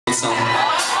song.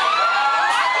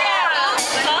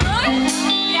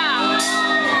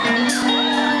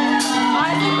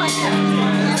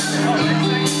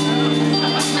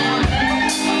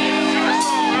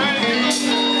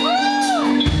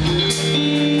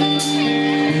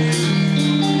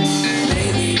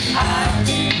 Lately I've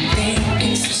been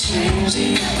thinking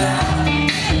strangely about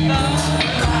the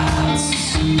clouds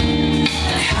and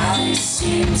how they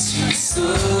seem to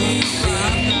slowly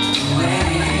fade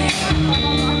away.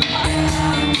 Yeah.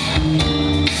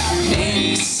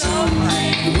 Maybe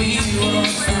someday we will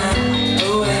find a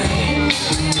way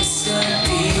to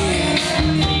disappear,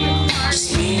 just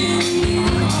me and you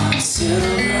on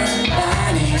silver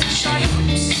lining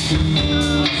dreams.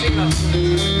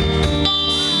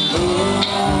 Oh,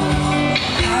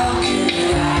 how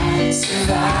could I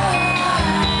survive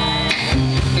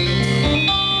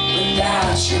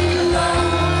without your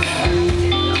love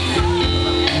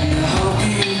and the hope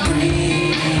you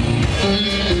bring?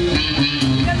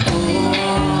 Oh,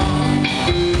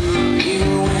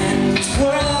 even when this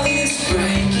world is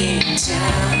breaking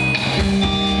down,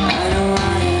 I know I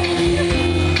have you.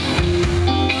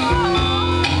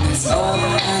 That's all I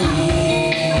need.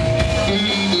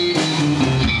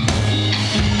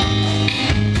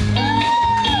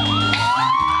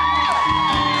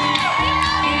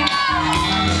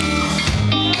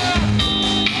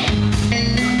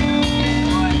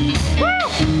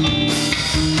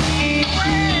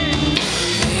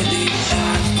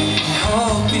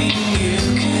 Hoping you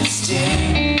could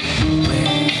stay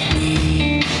with me.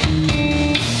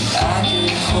 I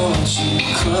could hold you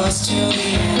close till the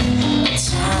end of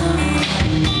time.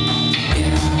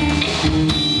 Yeah.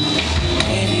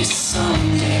 Maybe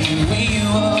someday we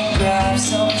will grab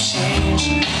some change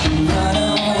and run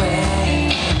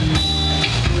away.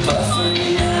 But for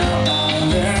now I'll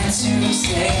learn to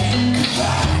say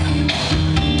goodbye.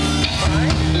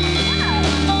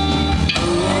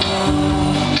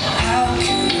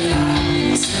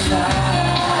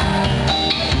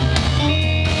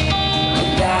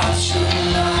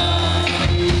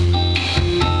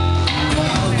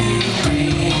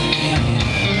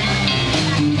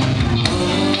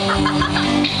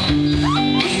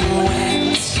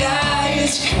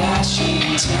 Crashing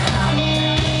down,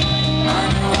 I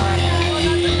know I have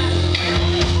you.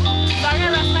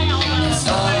 That's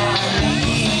all I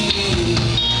need.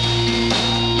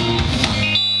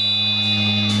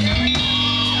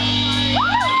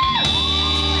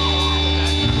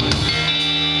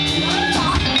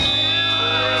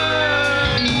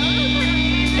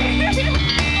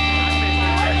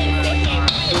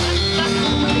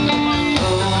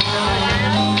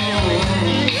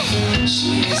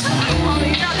 She's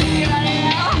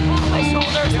my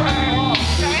shoulders hurt.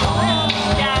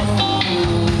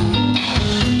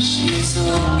 She's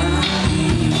all I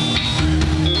need.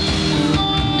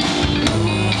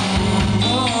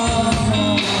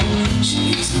 Oh,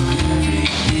 she's my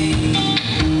everything.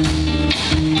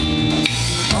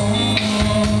 Oh,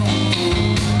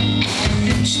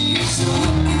 she's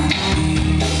all I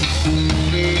need.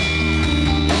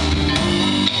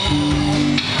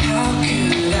 How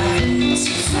could I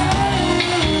survive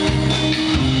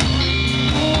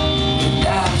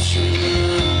without you?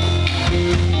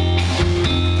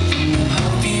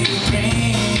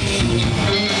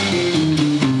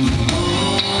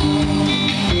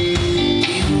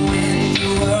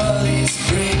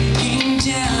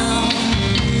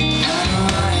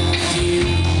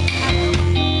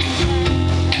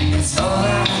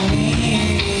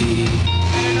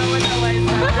 I don't know what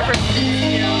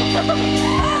that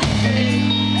was.